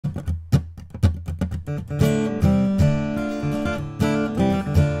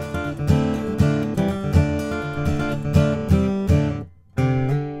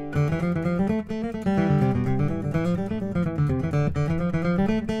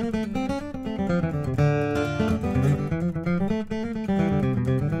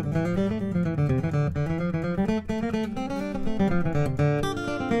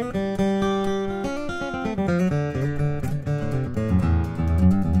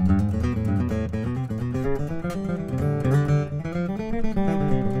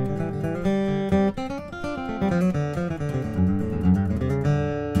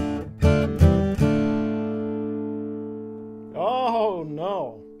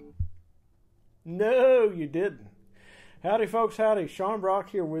No, you didn't. Howdy, folks. Howdy. Sean Brock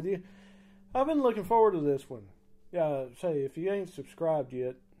here with you. I've been looking forward to this one. Say, if you ain't subscribed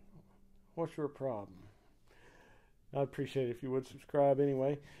yet, what's your problem? I'd appreciate it if you would subscribe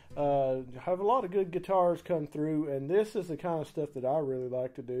anyway. I have a lot of good guitars come through, and this is the kind of stuff that I really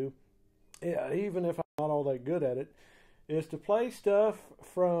like to do, even if I'm not all that good at it, is to play stuff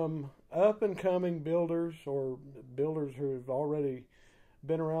from up-and-coming builders or builders who have already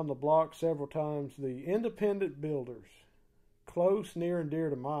been around the block several times, the independent builders, close, near, and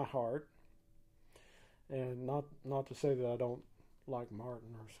dear to my heart. And not to say that I don't like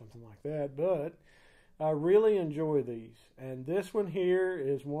Martin or something like that, but I really enjoy these. And this one here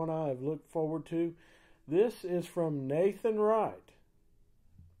is one I've looked forward to. This is from Nathan Wright.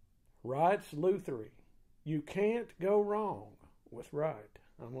 Wright's Lutherie. You can't go wrong with Wright.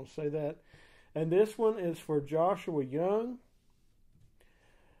 I'm going to say that. And this one is for Joshua Young.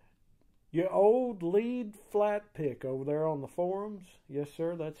 Your old lead flat pick over there on the forums. Yes,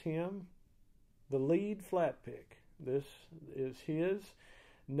 sir, that's him. The lead flat pick. This is his.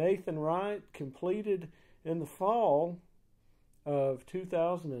 Nathan Wright, completed in the fall of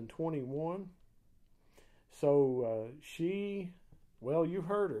 2021. So well, you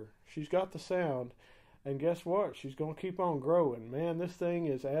heard her. She's got the sound. And guess what? She's going to keep on growing. Man, this thing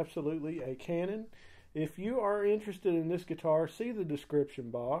is absolutely a cannon. If you are interested in this guitar, see the description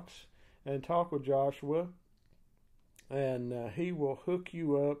box and talk with Joshua, and he will hook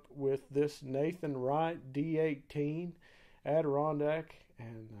you up with this Nathan Wright D-18 Adirondack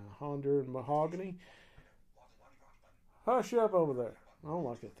and Honduran mahogany. Hush up over there. I don't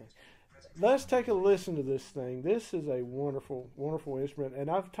like that thing. Let's take a listen to this thing. This is a wonderful, wonderful instrument, and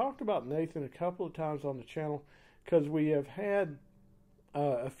I've talked about Nathan a couple of times on the channel because we have had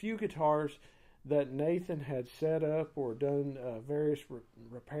a few guitars that Nathan had set up or done various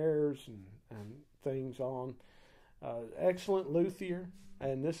repairs and things on. Excellent luthier,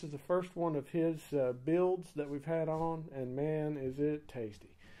 and this is the first one of his builds that we've had on, and man, is it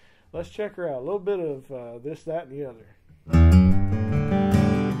tasty. Let's check her out. A little bit of this, that, and the other.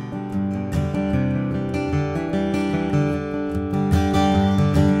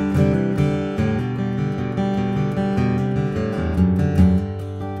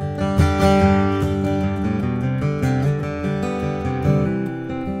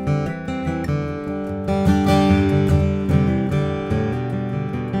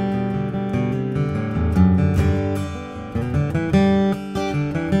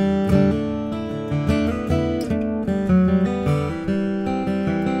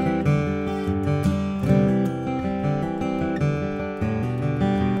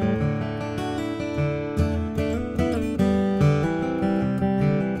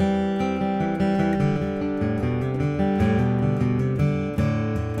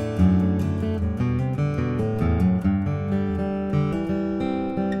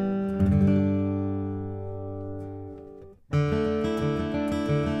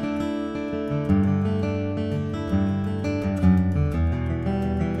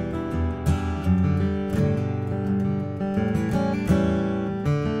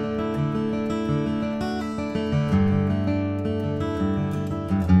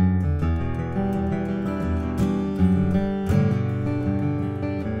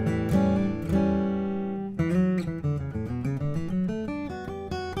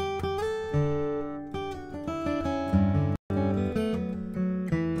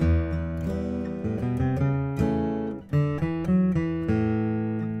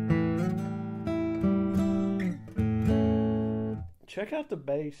 Check out the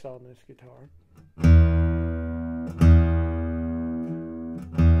bass on this guitar.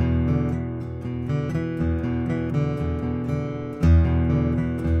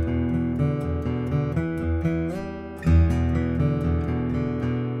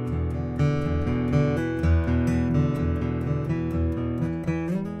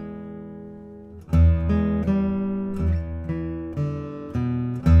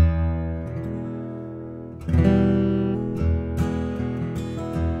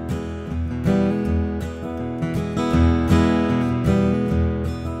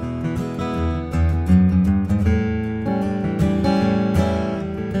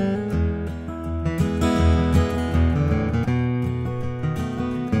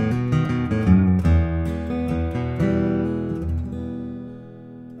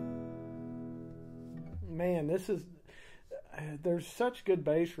 there's such good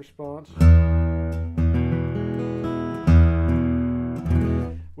bass response.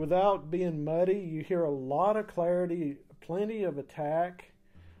 Without being muddy, you hear a lot of clarity, plenty of attack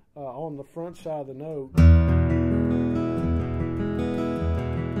on the front side of the note.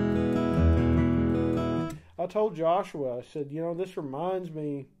 I told Joshua, I said, this reminds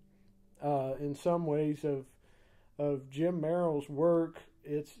me in some ways of Jim Merrill's work.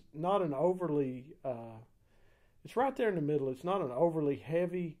 It's not an overly, it's right there in the middle. It's not an overly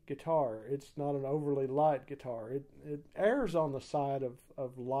heavy guitar. It's not an overly light guitar. It errs on the side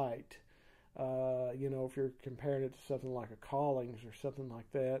of light. If you're comparing it to something like a Collings or something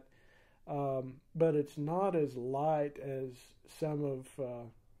like that. But it's not as light as some of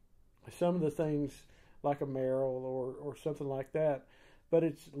the things like a Merrill or something like that. But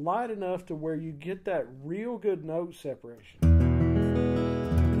it's light enough to where you get that real good note separation.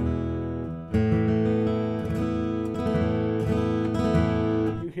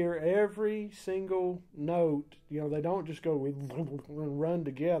 You hear every single note. They don't just go and run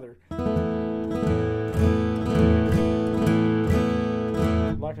together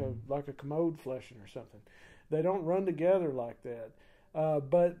like a commode fleshing or something. They don't run together like that.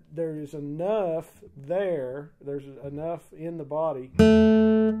 But there is enough there. There's enough in the body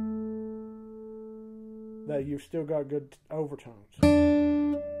that you've still got good overtones.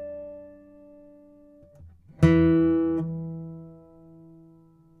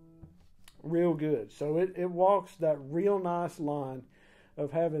 Real good. So it walks that real nice line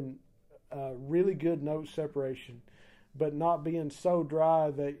of having really good note separation, but not being so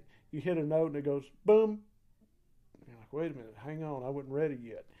dry that you hit a note and it goes boom. You're like, wait a minute, hang on, I wasn't ready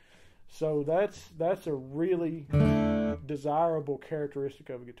yet. So that's a really desirable characteristic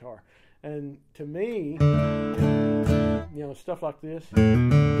of a guitar. And to me, stuff like this.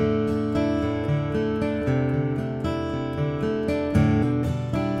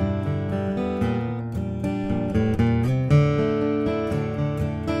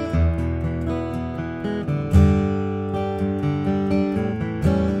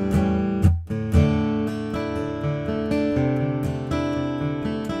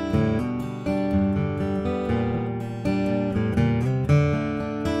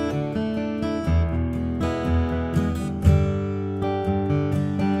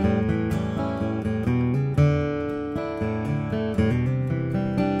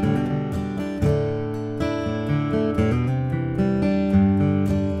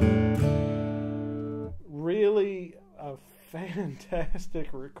 Fantastic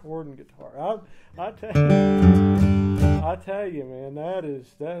recording guitar. I tell you, man, that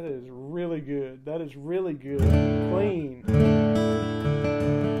is really good. That is really good, clean.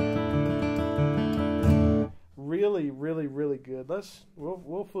 Really, really, really good.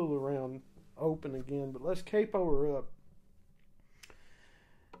 We'll fool around open again, but let's capo her up.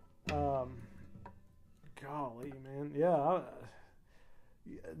 Golly, man,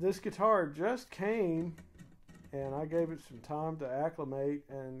 this guitar just came. And I gave it some time to acclimate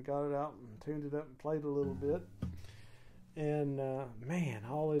and got it out and tuned it up and played a little bit. And, man,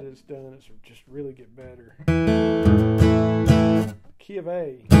 all it has done is just really get better. Key of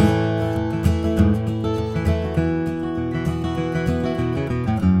A.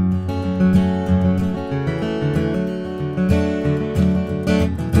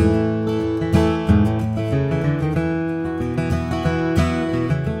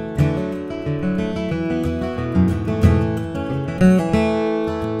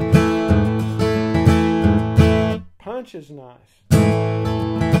 Punch is nice.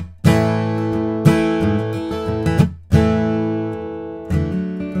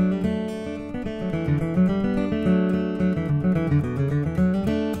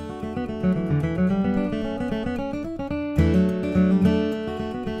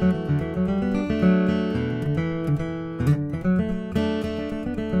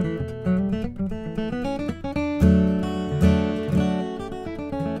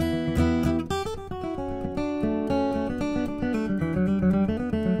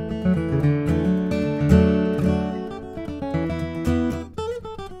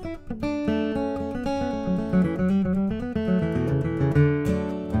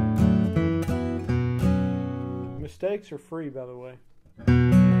 Mistakes are free, by the way.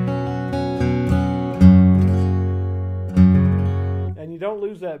 And you don't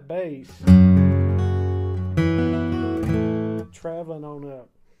lose that bass traveling on up.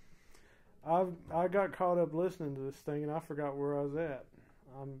 I got caught up listening to this thing and I forgot where I was at.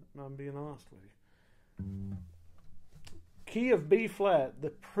 I'm being honest with you. Key of B flat,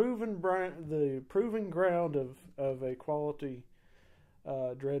 the proven ground of a quality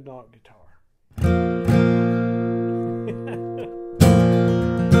dreadnought guitar.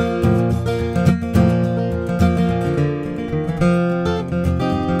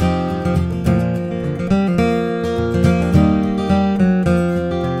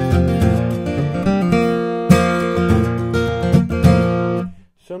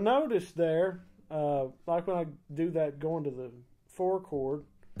 So notice there, like when I do that going to the 4 chord,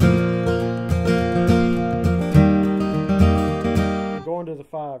 going to the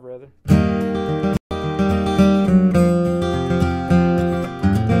 5 rather.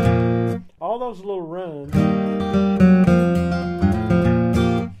 All those little runs,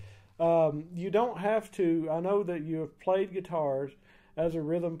 you don't have to. I know that you have played guitars as a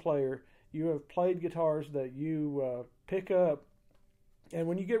rhythm player. You have played guitars that you pick up, and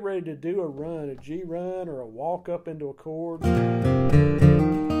when you get ready to do a run, a G run or a walk up into a chord,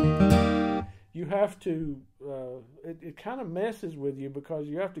 you have to, it kind of messes with you because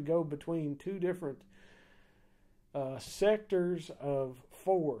you have to go between 2 different sectors of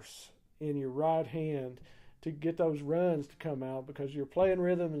force in your right hand to get those runs to come out, because you're playing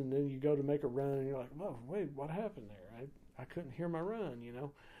rhythm and then you go to make a run and you're like, whoa, wait, what happened there? I couldn't hear my run, you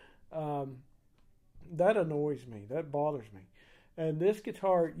know. That annoys me. That bothers me. And this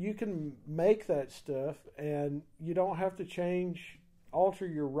guitar, you can make that stuff and you don't have to alter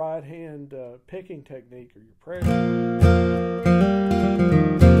your right hand picking technique or your pressure.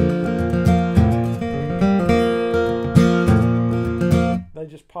 They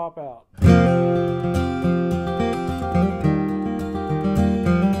just pop out.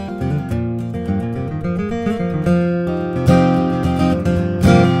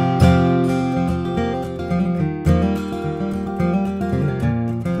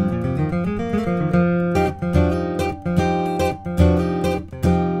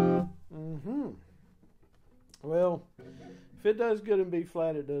 Well, if it does good in B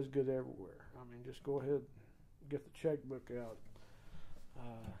flat, it does good everywhere. I mean, just go ahead and get the checkbook out.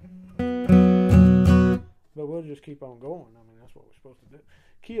 But we'll just keep on going. I mean, that's what we're supposed to do.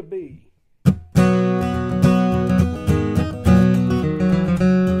 Key of B.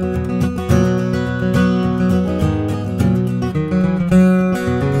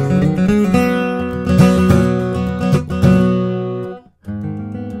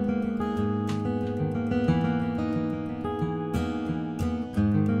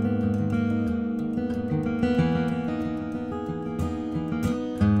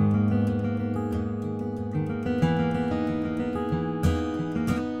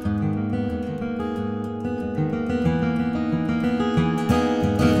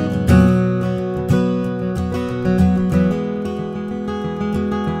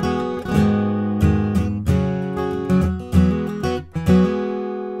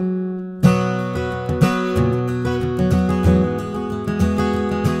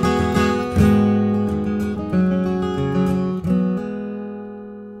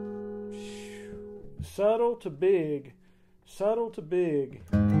 Subtle to big, subtle to big.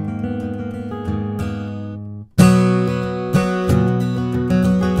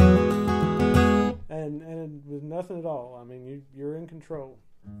 And with nothing at all. I mean, you're in control.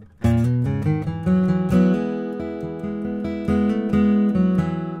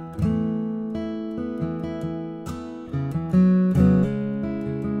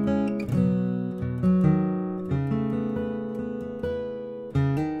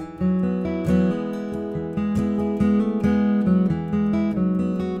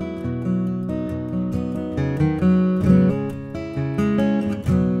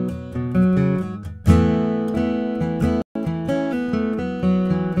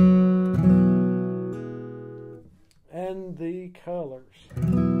 The colors,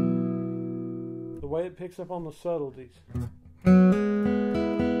 the way it picks up on the subtleties.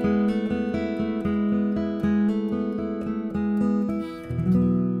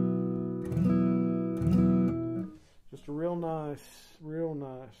 Just a real nice.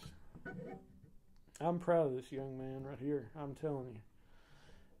 I'm proud of this young man right here. I'm telling you,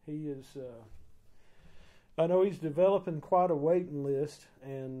 he is. I know he's developing quite a waiting list,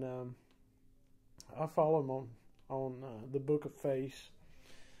 and I follow him on the Book of Face,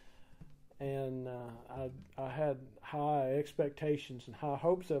 and I had high expectations and high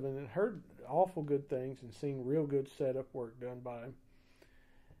hopes of him, and heard awful good things and seen real good setup work done by him,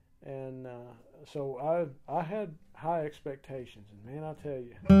 and so I had high expectations, and man, I tell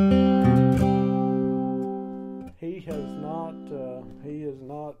you, he has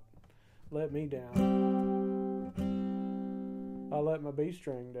not let me down. I let my B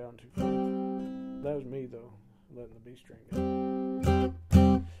string down too far. That was me though, letting the B string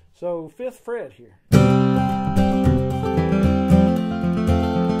down. So 5th fret here.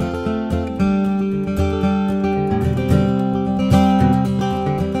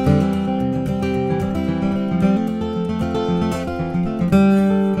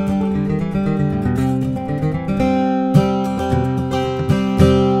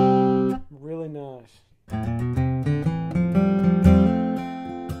 Really nice.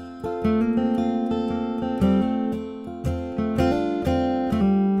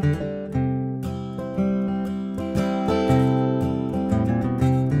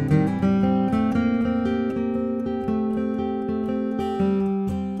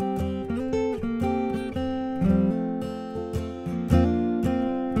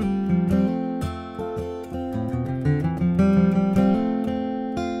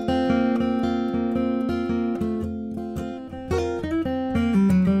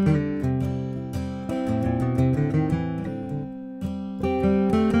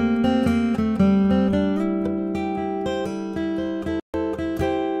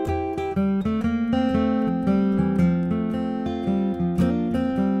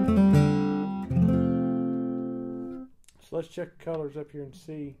 let's check the colors up here and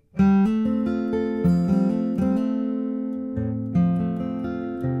see.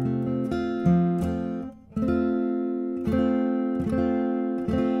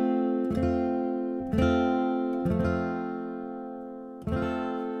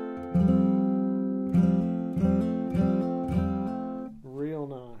 Real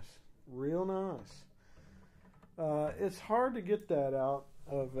nice. Real nice. It's hard to get that out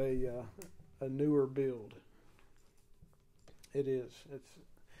of a newer build. It is. It's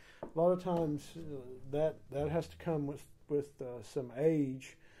a lot of times that has to come with some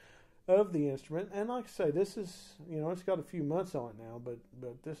age of the instrument. And like I say, this is, it's got a few months on it now, but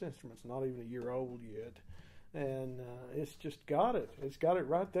this instrument's not even a year old yet, and it's just got it. It's got it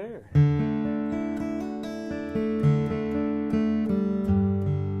right there.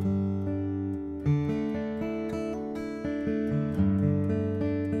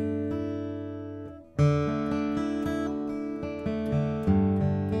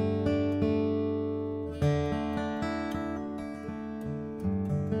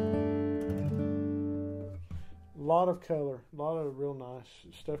 A lot of color, a lot of real nice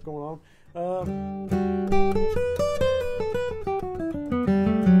stuff going on.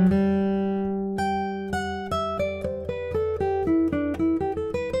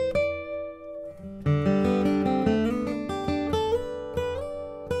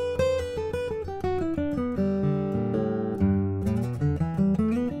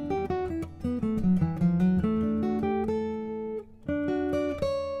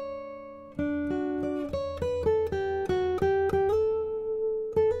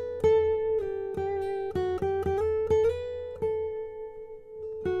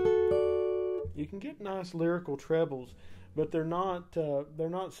 You can get nice lyrical trebles, but they're not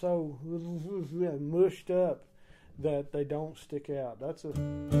so mushed up that they don't stick out. That's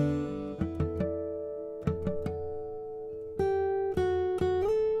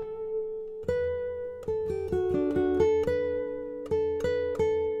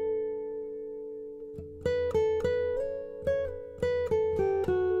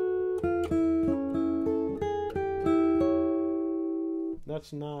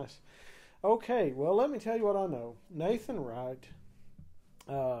nice. Okay, well, let me tell you what I know. Nathan Wright,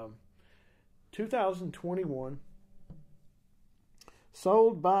 2021,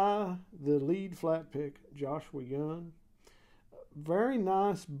 sold by the lead flat pick, Joshua Young. Very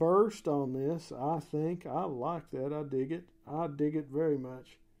nice burst on this, I think. I like that. I dig it. I dig it very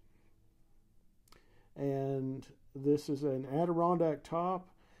much. And this is an Adirondack top,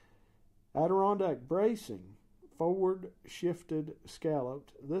 Adirondack bracing, forward shifted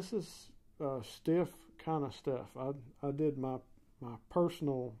scalloped. This is stiff kind of stuff. I did my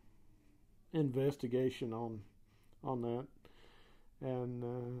personal investigation on that, and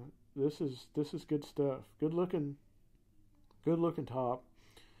this is good stuff. Good looking top.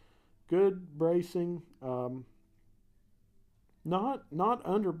 Good bracing. Not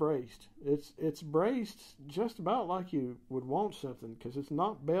under braced. It's braced just about like you would want something, because it's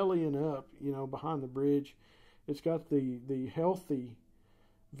not bellying up, behind the bridge. It's got the healthy,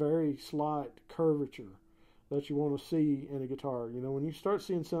 very slight curvature that you want to see in a guitar. When you start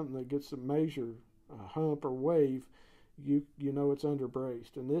seeing something that gets a major hump or wave, you know it's under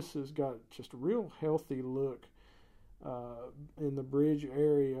braced. And this has got just a real healthy look in the bridge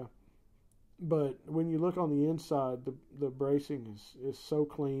area. But when you look on the inside, the bracing is so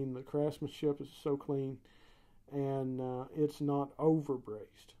clean, the craftsmanship is so clean, and it's not over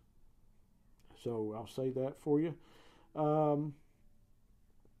braced. So I'll say that for you.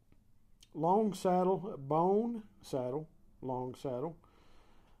 Long saddle, bone saddle, long saddle.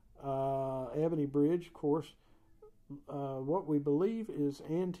 Ebony bridge, of course. What we believe is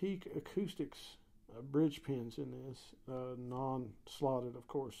antique acoustics bridge pins in this. Non-slotted, of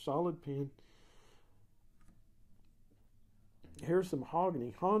course. Solid pin. Here's some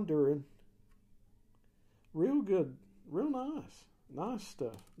mahogany, Honduran. Real good, real nice. Nice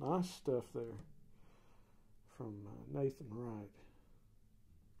stuff. Nice stuff there from Nathan Wright.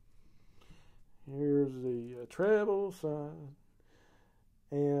 Here's the treble side,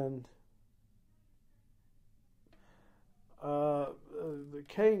 and the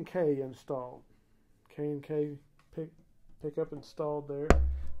K&K installed. K&K pickup installed there.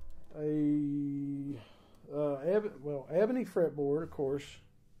 Ebony fretboard, of course.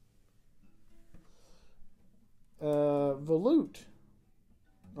 Volute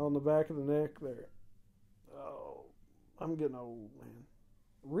on the back of the neck there. Oh, I'm getting old, man.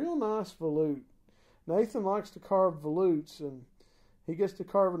 Real nice volute. Nathan likes to carve volutes, and he gets to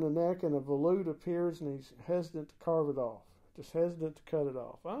carving the neck, and a volute appears, and he's hesitant to carve it off. Just hesitant to cut it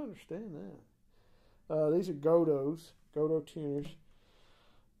off. I understand that. These are Godos. Godo tuners.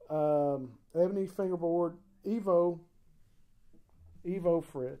 Ebony fingerboard, Evo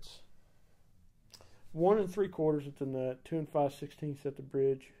frets. 1 3/4 at the nut, 2 5/16 at the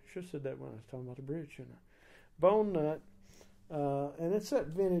bridge. Should have said that when I was talking about the bridge, shouldn't I? Bone nut, and it's that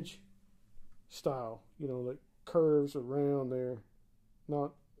vintage style, that curves around there,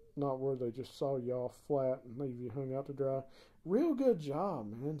 not where they just saw you off flat and leave you hung out to dry. Real good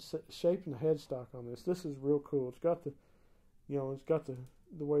job, man, shaping the headstock on this. This is real cool. It's got the,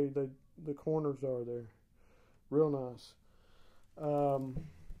 the way the corners are there. Real nice. 1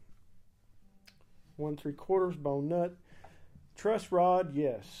 3/4 bone nut. Truss rod,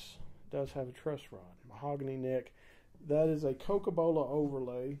 yes, it does have a truss rod. Mahogany neck. That is a Coca-Cola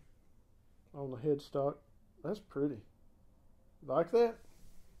overlay on the headstock. That's pretty. Like that?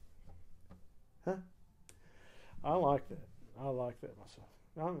 Huh? I like that. I like that myself.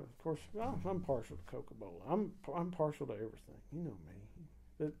 I'm partial to Coca-Cola. I'm partial to everything. You know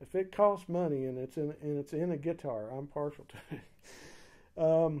me. If it costs money and it's in a guitar, I'm partial to it.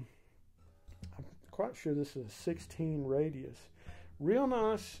 I'm quite sure this is a 16 radius. Real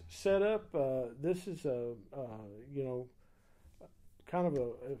nice setup. This is a kind of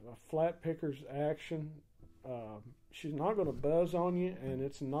a flat picker's action. She's not going to buzz on you, and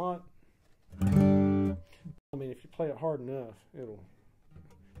it's not. I mean, if you play it hard enough, it'll.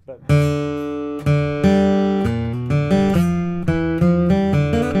 But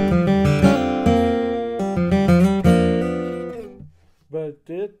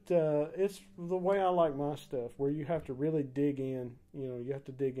it's the way I like my stuff, where you have to really dig in. You have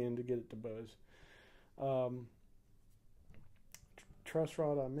to dig in to get it to buzz. Truss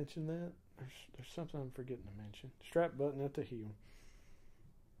rod, I mentioned that. There's something I'm forgetting to mention. Strap button at the heel.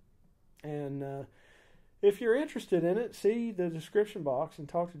 And if you're interested in it, see the description box and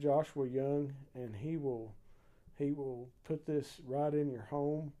talk to Joshua Young, and he will put this right in your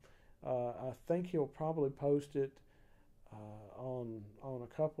home. I think he'll probably post it on a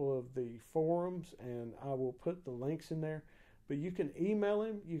couple of the forums, and I will put the links in there. But you can email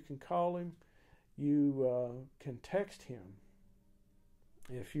him, you can call him, you can text him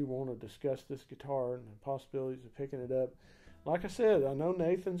if you want to discuss this guitar and the possibilities of picking it up. Like I said, I know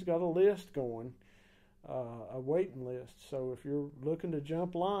Nathan's got a list going, a waiting list. So if you're looking to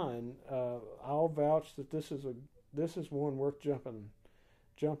jump line, I'll vouch that this is one worth jumping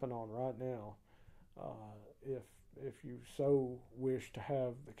on right now. If you so wish to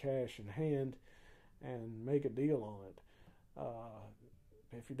have the cash in hand and make a deal on it.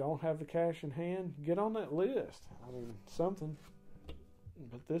 If you don't have the cash in hand, get on that list. I mean, something.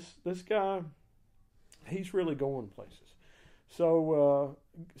 But this guy, he's really going places. So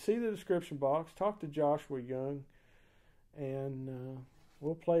see the description box, talk to Joshua Young, and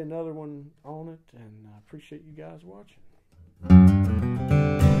we'll play another one on it, and I appreciate you guys watching.